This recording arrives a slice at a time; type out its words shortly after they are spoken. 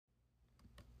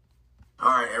All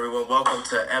right, everyone, welcome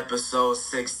to episode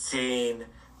 16.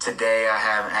 Today I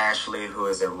have Ashley, who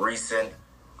is a recent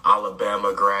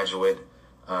Alabama graduate,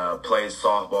 played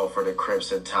softball for the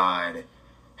Crimson Tide,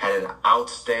 had an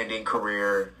outstanding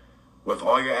career. With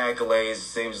all your accolades, it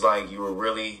seems like you were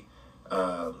really,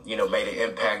 made an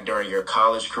impact during your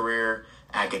college career,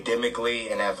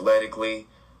 academically and athletically.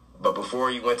 But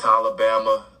before you went to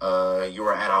Alabama, you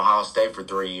were at Ohio State for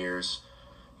 3 years.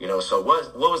 So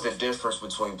what was the difference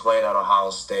between playing at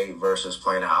Ohio State versus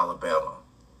playing at Alabama?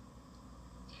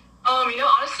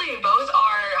 Honestly, both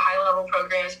are high-level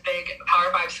programs, big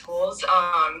Power 5 schools.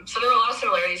 So there were a lot of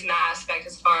similarities in that aspect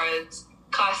as far as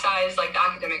class size, like the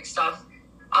academic stuff.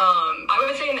 I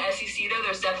would say in the SEC, though,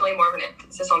 there's definitely more of an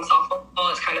emphasis on softball.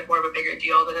 It's kind of more of a bigger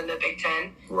deal than in the Big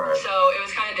Ten. Right. So it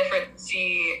was kind of different to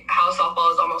see how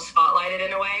softball is almost spotlighted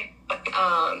in a way.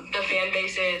 The fan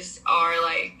bases are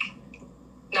like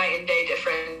night and day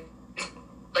different.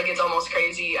 Like, it's almost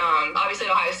crazy. Obviously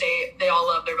at Ohio State, they all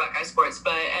love their Buckeye sports,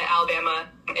 but at Alabama,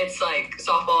 it's like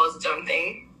softball is its own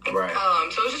thing. Right.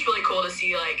 So it was just really cool to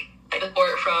see like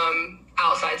support from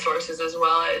outside sources as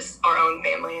well as our own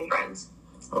family and friends.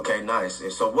 Okay, nice.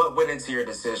 So what went into your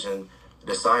decision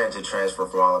deciding to transfer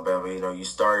from Alabama? You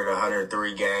started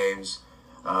 103 games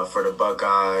for the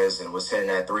Buckeyes and was hitting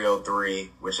at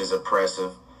 303, which is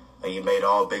impressive. You made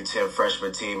all Big Ten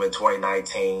freshman team in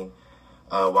 2019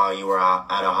 while you were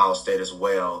at Ohio State as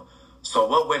well. So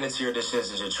what went into your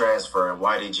decision to transfer, and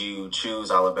why did you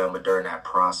choose Alabama during that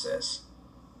process?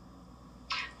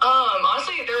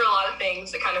 Honestly, there were a lot of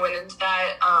things that kind of went into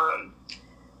that.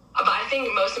 But I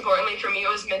think most importantly for me, it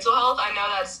was mental health. I know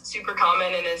that's super common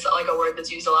and it's like a word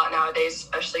that's used a lot nowadays,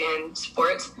 especially in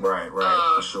sports. Right,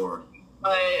 for sure.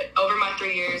 But over my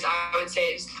 3 years, I would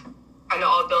say it's kind of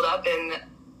all built up, and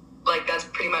like that's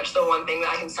pretty much the one thing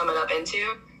that I can sum it up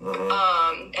into.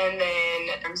 Mm-hmm. And then,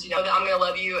 that I'm going to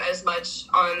love you as much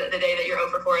on the day that you're 0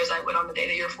 for 4 as I would on the day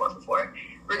that you're 4 for 4,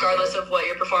 regardless of what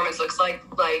your performance looks like.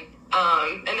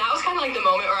 And that was kind of like the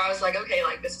moment where I was like, okay,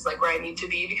 like this is like where I need to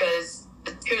be, because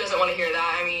who doesn't want to hear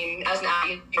that? I mean, as an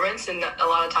athlete, and a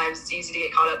lot of times it's easy to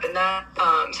get caught up in that.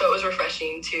 So it was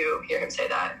refreshing to hear him say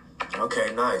that.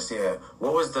 Okay, nice. Yeah.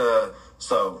 What was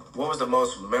the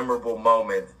most memorable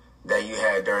moment that you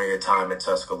had during your time in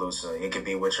Tuscaloosa? It could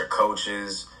be with your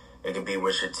coaches, it could be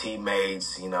with your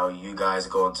teammates, you guys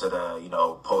going to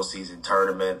the, postseason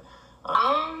tournament.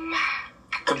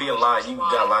 Could be a lot. You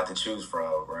got a lot to choose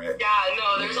from, right? Yeah,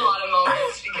 no, there's a lot of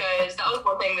moments, because that was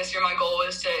one thing this year. My goal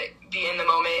was to be in the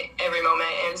moment, every moment.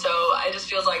 And so it just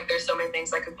feels like there's so many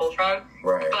things I could pull from.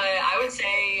 Right. But I would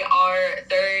say our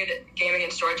third game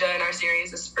against Georgia in our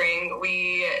series this spring,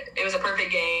 it was a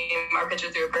perfect game. Our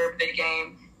pitcher threw a perfect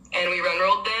game, and we run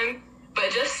rolled them. But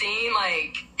just seeing,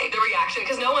 like, the reaction,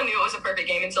 because no one knew it was a perfect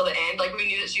game until the end. Like, we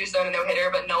knew that she was throwing a no-hitter,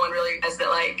 but no one really realized that,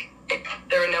 like,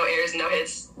 there were no errors, no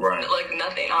hits, right. Like,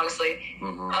 nothing, honestly.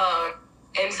 Mm-hmm.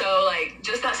 And so, like,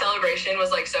 just that celebration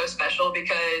was, like, so special,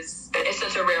 because it's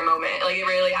such a rare moment. Like, it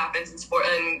rarely happens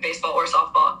in baseball or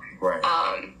softball. Right.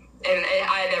 And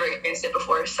I had never experienced it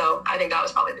before, so I think that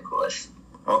was probably the coolest.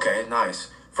 Okay, nice.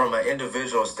 From an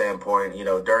individual standpoint,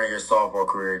 during your softball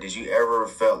career, did you ever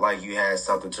felt like you had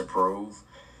something to prove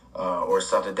or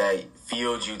something that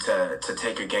fueled you to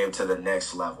take your game to the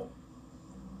next level?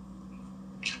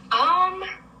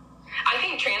 I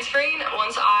think transferring,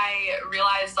 once I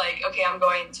realized, like, okay, I'm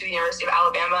going to the University of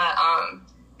Alabama,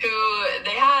 who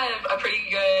they have a pretty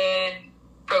good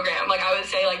program. Like, I would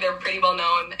say, like, they're pretty well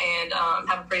known and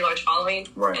have a pretty large following.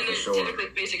 Right, and they're for sure. typically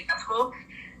pretty successful.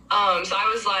 So I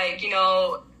was like,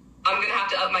 I'm going to have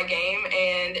to up my game,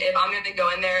 and if I'm going to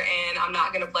go in there and I'm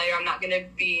not going to play, or I'm not going to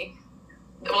be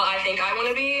what I think I want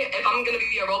to be, if I'm going to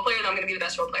be a role player, then I'm going to be the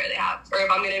best role player they have. Or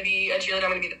if I'm going to be a cheerleader, I'm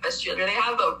going to be the best cheerleader they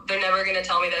have, but they're never going to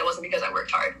tell me that it wasn't because I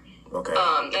worked hard. Okay.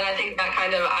 And I think that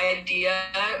kind of idea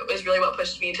was really what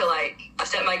pushed me to, like,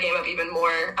 step my game up even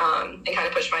more, and kind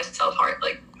of push myself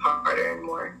harder and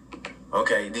more.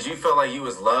 Okay. Did you feel like you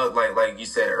was loved, like you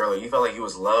said earlier, you felt like you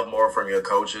was loved more from your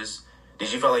coaches?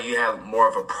 Did you feel like you had more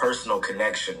of a personal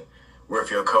connection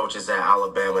with your coaches at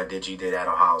Alabama than you did at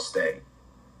Ohio State?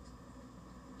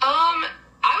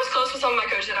 I was close with some of my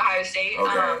coaches at Ohio State.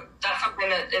 Okay. That's something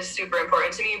that is super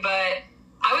important to me, but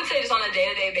I would say just on a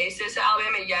day-to-day basis at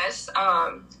Alabama, yes.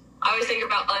 I always think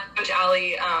about, like, Coach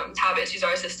Allie Tabitz. She's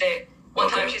our assistant. One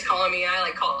time she's calling me, and I,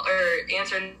 like, call or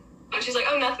answer, and she's like,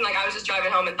 oh, nothing. Like, I was just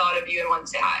driving home and thought of you and wanted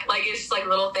to say hi. Like, it's just, like,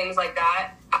 little things like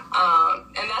that.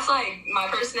 And that's, like, my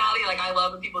personality. Like, I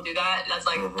love when people do that. That's,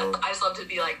 like, I just love to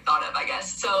be, like, thought of, I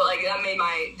guess. So, like, that made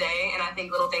my day, and I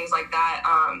think little things like that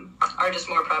are just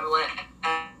more prevalent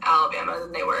at Alabama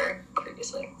than they were other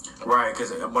obviously. Right,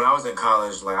 because when I was in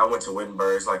college, like I went to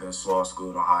Wittenberg, it's like a small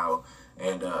school in Ohio,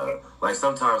 and like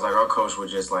sometimes like our coach would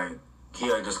just like he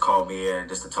would just call me in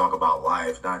just to talk about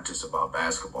life, not just about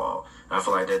basketball. And I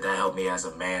feel like that helped me as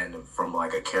a man from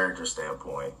like a character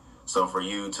standpoint. So for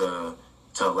you to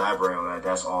elaborate on that,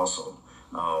 that's awesome.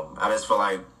 I just feel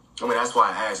like, I mean, that's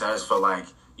why I asked. I just feel like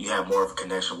you have more of a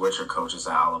connection with your coaches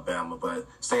at Alabama, but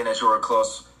saying that you were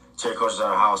close to your coaches at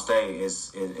Ohio State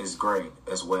is great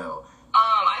as well.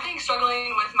 I think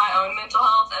struggling with my own mental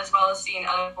health as well as seeing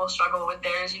other people struggle with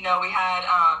theirs. You know, we had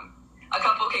a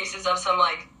couple cases of some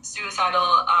like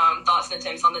suicidal thoughts and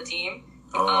attempts on the team.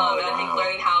 And I think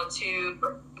learning how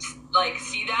to like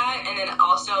see that and then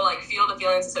also like feel the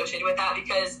feelings associated with that,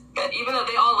 because even though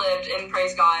they all lived and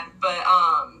praise God, but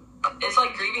it's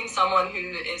like grieving someone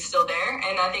who is still there.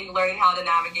 And I think learning how to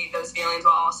navigate those feelings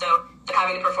while also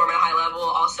having to perform at a high level,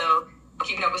 also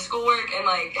keeping up with schoolwork, and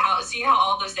like seeing how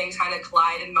all those things kind of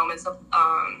collide in moments of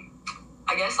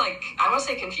I guess like I want to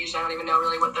say confusion. I don't even know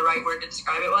really what the right word to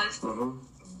describe it was.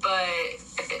 But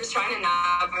it was trying to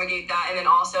navigate that, and then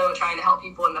also trying to help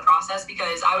people in the process,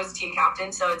 because I was a team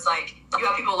captain. So it's like you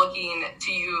have people looking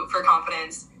to you for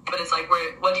confidence, but it's like,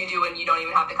 what do you do when you don't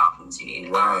even have the confidence you need?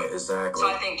 Right, exactly. So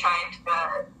I think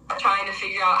trying to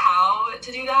figure out how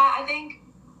to do that, I think.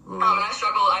 And I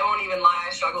struggled, I won't even lie,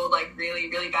 I struggled like really,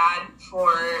 really bad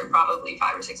for probably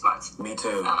 5 or 6 months. Me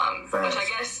too. Which I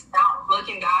guess now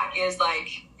looking back is like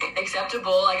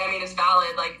acceptable. Like, I mean, it's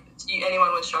valid. Like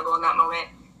anyone would struggle in that moment.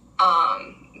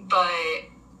 But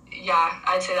yeah,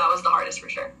 I'd say that was the hardest for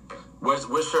sure.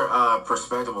 What's your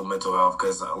perspective on mental health?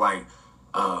 Because like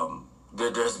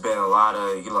there's been a lot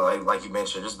of, you know, like you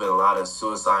mentioned, there's been a lot of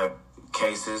suicide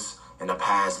cases in the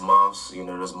past months. You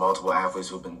know, there's multiple athletes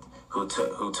who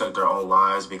took their own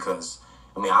lives because,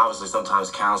 I mean, obviously sometimes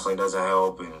counseling doesn't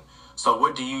help. And so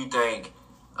what do you think,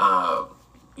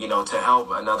 you know, to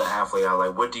help another athlete out,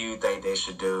 like what do you think they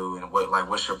should do, and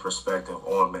what's your perspective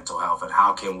on mental health, and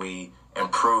how can we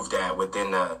improve that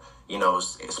within the, you know,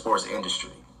 sports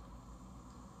industry?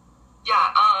 Yeah,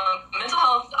 mental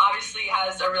health obviously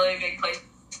has a really big place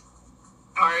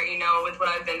part, you know, with what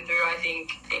I've been through. I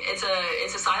think it's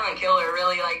a silent killer,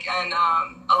 really, like, and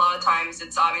a lot of times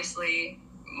it's obviously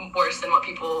worse than what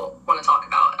people want to talk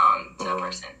about to a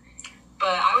person.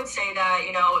 But I would say that,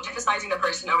 you know, emphasizing the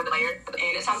person over the layer,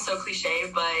 and it sounds so cliche,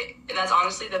 but that's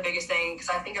honestly the biggest thing, because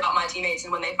I think about my teammates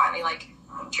and when they finally, like,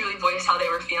 truly voiced how they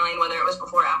were feeling, whether it was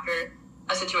before or after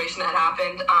a situation that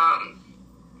happened,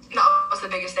 that was the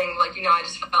biggest thing. Like, you know, I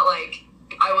just felt like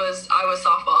I was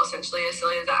softball, essentially, as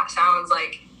silly as that sounds.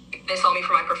 Like, they saw me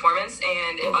for my performance,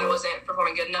 and if I wasn't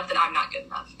performing good enough, then I'm not good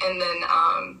enough. And then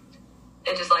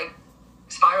it just, like,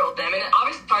 spiraled them. And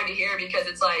obviously it's hard to hear, because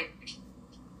it's like,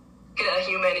 a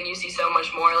human and you see so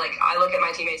much more. Like, I look at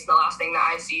my teammates and the last thing that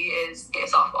I see is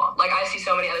softball. Like, I see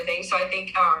so many other things. So I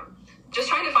think just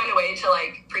trying to find a way to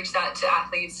like preach that to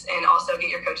athletes, and also get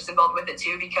your coaches involved with it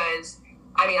too, because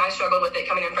I mean, I struggled with it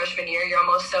coming in freshman year. You're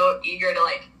almost so eager to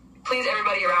like please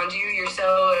everybody around you. You're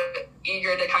so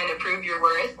eager to kind of prove your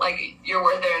worth, like you're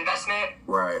worth their investment.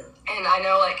 Right. And I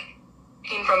know, like,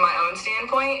 from my own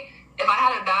standpoint, if I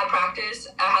had a bad practice,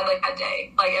 I had like a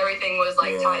day. Like, everything was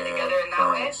like tied together in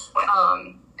that way.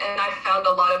 And I found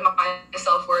a lot of my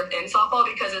self-worth in softball,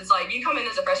 because it's like you come in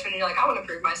as a freshman and you're like, I want to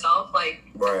prove myself. Like,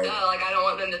 like I don't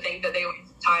want them to think that they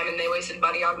wasted time and they wasted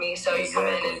money on me. So you come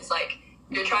in and it's like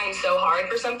you're trying so hard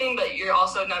for something, but you're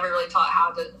also never really taught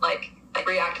how to like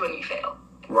react when you fail.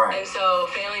 Right. And so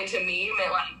failing to me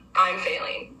meant like I'm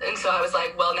failing. And so I was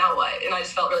like, well, now what? And I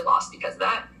just felt really lost because of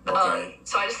that. Okay.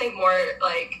 So I just think more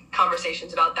like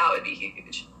conversations about that would be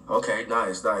huge. Okay,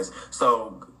 nice.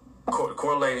 So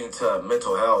correlating to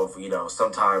mental health, you know,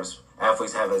 sometimes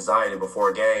athletes have anxiety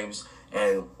before games,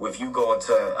 and if you go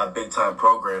into a big time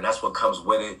program, that's what comes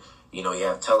with it. You know, you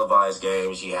have televised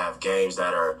games, you have games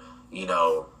that are, you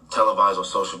know, televised on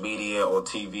social media, on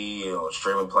TV, on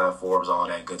streaming platforms, all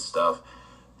that good stuff.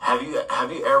 Have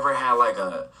you ever had like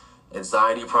a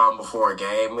anxiety problem before a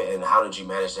game, and how did you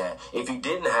manage that? If you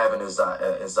didn't have an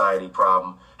anxiety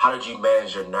problem, how did you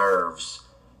manage your nerves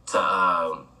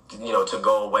to you know, to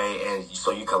go away and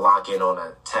so you could lock in on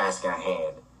a task at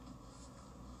hand?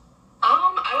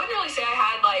 I wouldn't really say I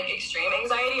had like extreme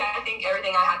anxiety. I think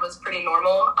everything I had was pretty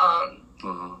normal.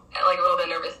 Like a little bit of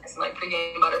nervousness and like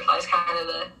pregame butterflies, kind of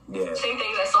the same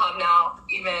things I still have now,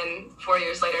 even 4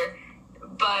 years later.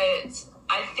 But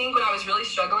I think when I was really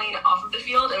struggling off of the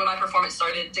field and when my performance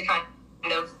started to kind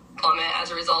of plummet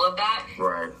as a result of that,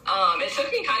 it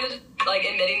took me kind of like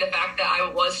admitting the fact that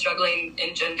I was struggling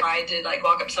and tried to like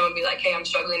walk up to someone and be like, hey, I'm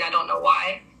struggling, I don't know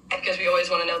why, because we always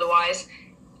want to know the whys.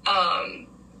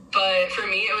 But for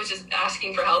me, it was just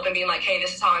asking for help and being like, hey,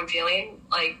 this is how I'm feeling.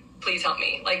 Like, please help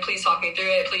me. Like, please talk me through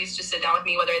it. Please just sit down with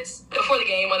me, whether it's before the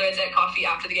game, whether it's at coffee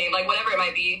after the game, like whatever it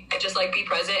might be. Just like be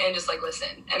present and just like listen.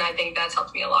 And I think that's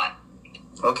helped me a lot.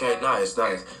 Okay, nice.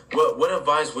 What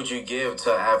advice would you give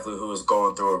to an athlete who is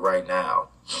going through it right now?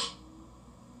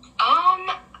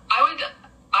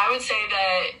 I would say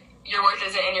that your worth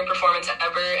isn't in your performance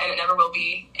ever, and it never will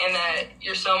be, and that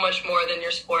you're so much more than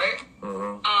your sport.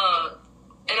 Mm-hmm.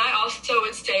 And I also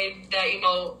would say that, you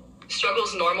know,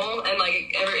 struggle's normal, and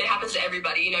like it happens to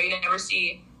everybody. You know, you never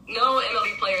see no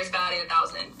MLB players batting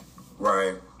 1,000.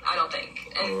 Right. I don't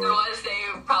think. And if there was,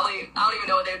 they probably, I don't even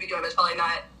know what they would be doing, but it's probably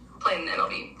not playing the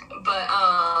MLB. But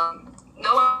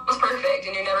no one's perfect,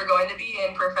 and you're never going to be,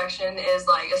 and perfection is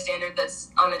like a standard that's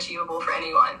unachievable for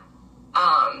anyone.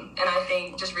 And I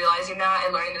think just realizing that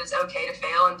and learning that it's okay to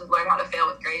fail and to learn how to fail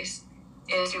with grace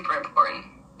is super important.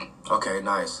 Okay,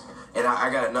 nice. And I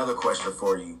got another question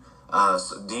for you.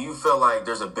 So do you feel like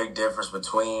there's a big difference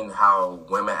between how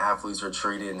women athletes are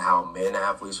treated and how men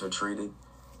athletes are treated?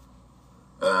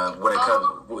 When it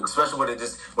comes, especially when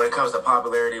it comes to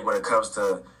popularity, when it comes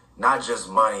to not just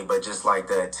money, but just like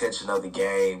the attention of the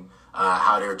game,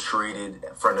 how they're treated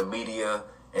from the media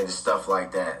and stuff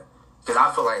like that. Because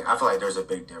I feel like there's a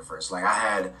big difference. Like I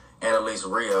had Annalise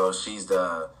Rio, she's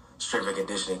the strength and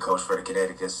conditioning coach for the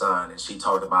Connecticut Sun, and she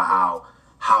talked about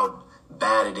how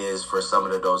bad it is for some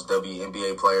of those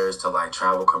WNBA players to like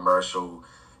travel commercial,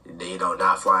 you know,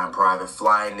 not flying private,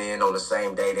 flying in on the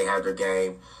same day they have their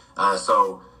game.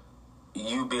 So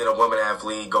you being a woman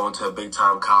athlete, going to a big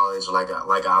time college like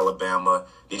Alabama,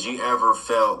 did you ever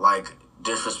felt like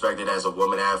disrespected as a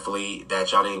woman athlete,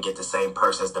 that y'all didn't get the same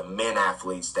purse as the men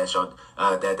athletes that y'all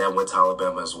that went to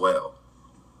Alabama as well?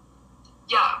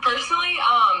 Yeah, personally,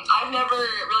 I've never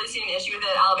really seen an issue with it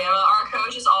at Alabama. Our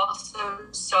coach is also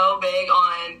so big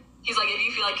on, he's like, if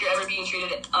you feel like you're ever being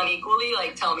treated unequally,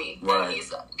 like, tell me. Right. And he's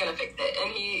going to fix it.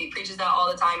 And he preaches that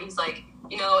all the time. He's like,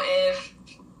 you know, if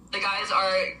the guys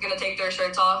are going to take their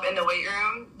shirts off in the weight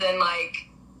room, then, like,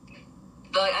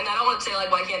 and I don't want to say,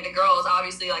 like, why can't the girls?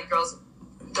 Obviously, like, girls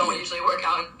don't usually work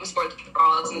out in sports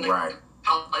bras and right.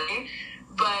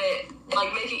 But,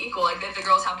 like, make it equal. Like, if the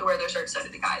girls have to wear their shirts, so do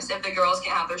the guys. If the girls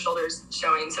can't have their shoulders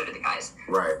showing, so do the guys.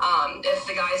 Right. If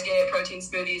the guys get protein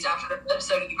smoothies after the flip,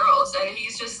 so do the girls. And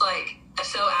he's just, like,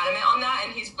 so adamant on that,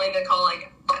 and he's willing to call,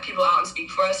 like, people out and speak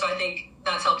for us. So I think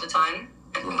that's helped a ton.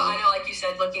 Mm-hmm. But I know, like you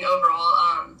said, looking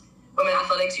overall, women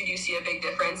athletics, you do see a big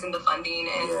difference in the funding.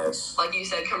 And, yes, like you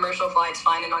said, commercial flights,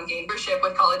 flying in on game membership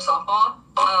with college softball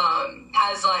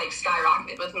has, like,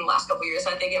 skyrocketed within the last couple of years.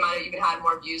 I think it might have even had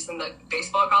more views than the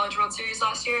baseball College World Series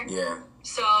last year. Yeah.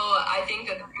 So I think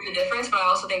that there's a difference, but I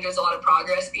also think there's a lot of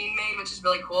progress being made, which is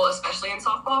really cool, especially in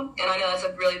softball. And I know that's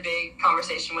a really big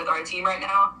conversation with our team right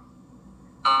now.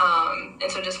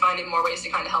 And so just finding more ways to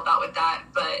kind of help out with that.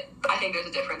 But I think there's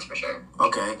a difference for sure.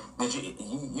 Okay. Did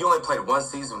you only played one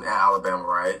season at Alabama,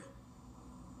 right?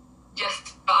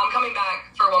 Yes. I'm coming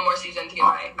back for one more season to get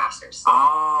my master's.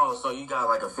 Oh, so you got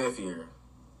like a fifth year.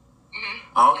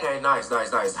 Mm-hmm. Okay, nice.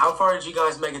 How far did you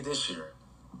guys make it this year?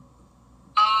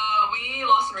 We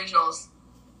lost in regionals.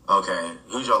 Okay.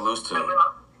 Who'd y'all lose to?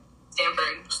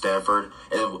 Stanford.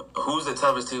 And who's the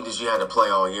toughest team that you had to play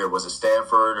all year? Was it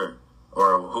Stanford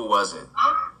or who was it?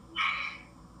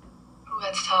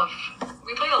 That's tough.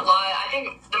 We played a lot. I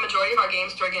think the majority of our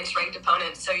games were against ranked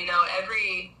opponents. So, you know,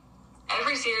 every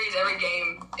series, every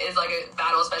game is like a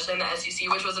battle, especially in the SEC,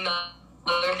 which was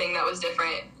another thing that was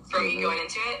different for me going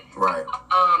into it. Right.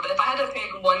 But if I had to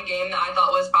pick one game that I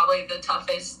thought was probably the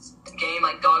toughest game,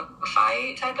 like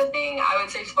dogfight type of thing, I would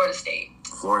say Florida State.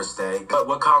 Florida State.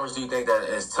 What conference do you think that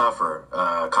is tougher,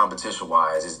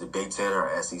 competition-wise? Is it the Big Ten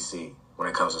or SEC when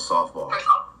it comes to softball?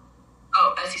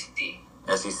 SEC.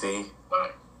 SEC?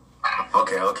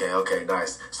 Okay,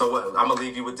 nice. So I'm going to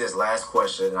leave you with this last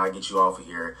question, and I'll get you off of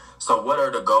here. So what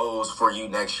are the goals for you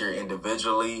next year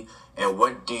individually, and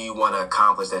what do you want to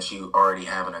accomplish that you already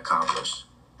haven't accomplished?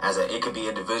 It could be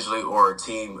individually or a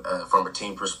team, from a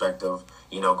team perspective.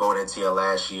 You know, going into your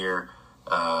last year,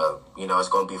 you know, it's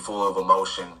going to be full of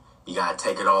emotion. You got to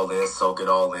take it all in, soak it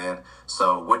all in.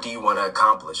 So what do you want to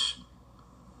accomplish?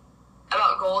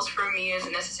 About goals for me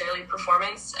isn't necessarily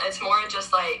performance. It's more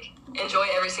just like enjoy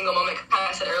every single moment, kind of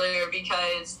I said earlier,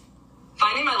 because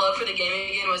finding my love for the game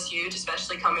again was huge,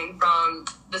 especially coming from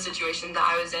the situation that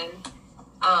I was in.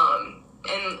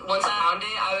 And once I found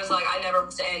it, I was like, I never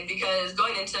want to end, because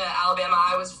going into Alabama,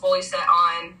 I was fully set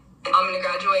on, I'm going to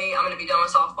graduate, I'm going to be done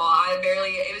with softball.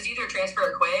 It was either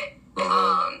transfer or quit.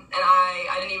 Mm-hmm. And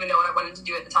I didn't even know what I wanted to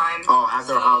do at the time. Oh,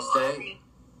 after Ohio State?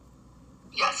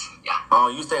 Yes, yeah. Oh,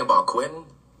 you think about quitting?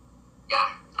 Yeah,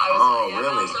 Really?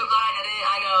 I'm so glad I didn't.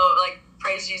 I know, like,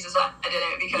 praise Jesus that I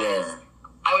didn't, because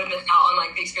I would have missed out on,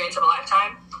 like, the experience of a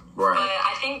lifetime. Right. But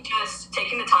I think just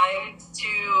taking the time to,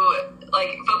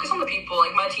 like, focus on the people.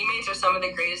 Like, my teammates are some of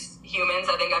the greatest humans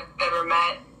I think I've ever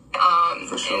met.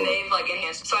 For sure. And they've, like,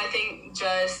 enhanced. So I think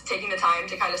just taking the time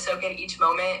to kind of soak in each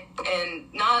moment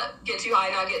and not get too high,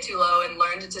 not get too low, and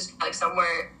learn to just, like,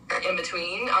 somewhere in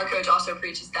between. Our coach also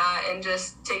preaches that, and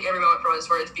just take every moment for what it's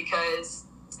worth, because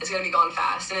it's going to be gone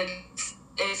fast. And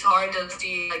it's hard to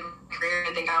see, like, career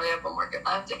and think I only have one more year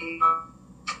left. And,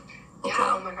 Okay.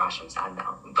 yeah, oh my gosh, I'm sad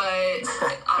now. But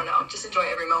I don't know, just enjoy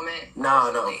every moment.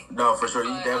 No, for sure. You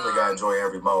definitely got to enjoy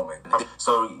every moment.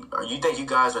 So, you think you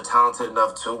guys are talented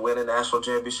enough to win a national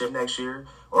championship next year,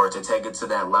 or to take it to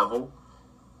that level?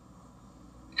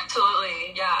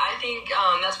 Absolutely, yeah. I think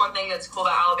that's one thing that's cool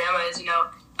about Alabama is, you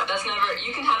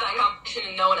can have that competition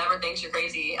and no one ever thinks you're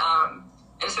crazy. And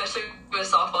especially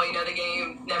with softball, the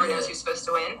game never knows who's supposed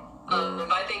to win.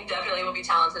 But I think definitely we'll be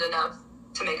talented enough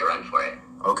to make a run for it.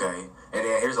 Okay, and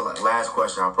then here's the last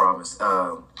question. I promise.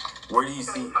 Where do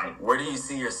you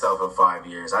see yourself in 5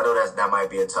 years? I know that might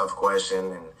be a tough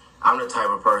question, and I'm the type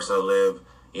of person to live,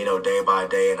 day by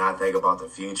day, and I think about the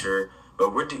future.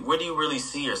 But where do you really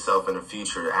see yourself in the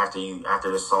future after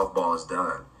the softball is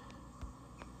done?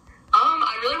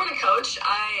 I really want to coach.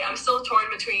 I'm still torn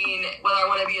between whether I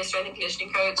want to be a strength and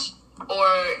conditioning coach or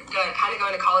kind of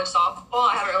going to college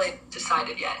softball. I haven't really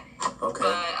decided yet. Okay.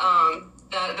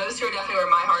 But those two are definitely where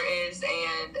my heart is.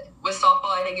 And with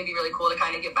softball, I think it'd be really cool to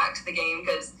kind of get back to the game,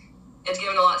 because it's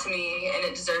given a lot to me and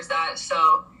it deserves that.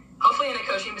 So hopefully in a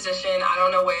coaching position. I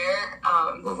don't know where,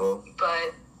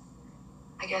 but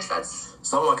I guess that's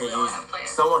someone can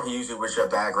use you with your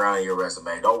background and your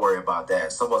resume. Don't worry about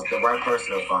that. The right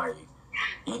person will find you.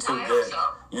 You too good. So.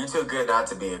 You too good not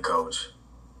to be a coach.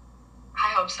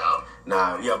 I hope so.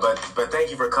 But thank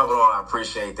you for coming on. I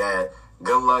appreciate that.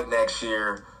 Good luck next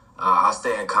year. I'll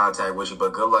stay in contact with you,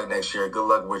 but good luck next year. Good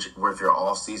luck with your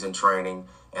off-season training,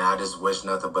 and I just wish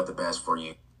nothing but the best for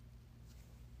you.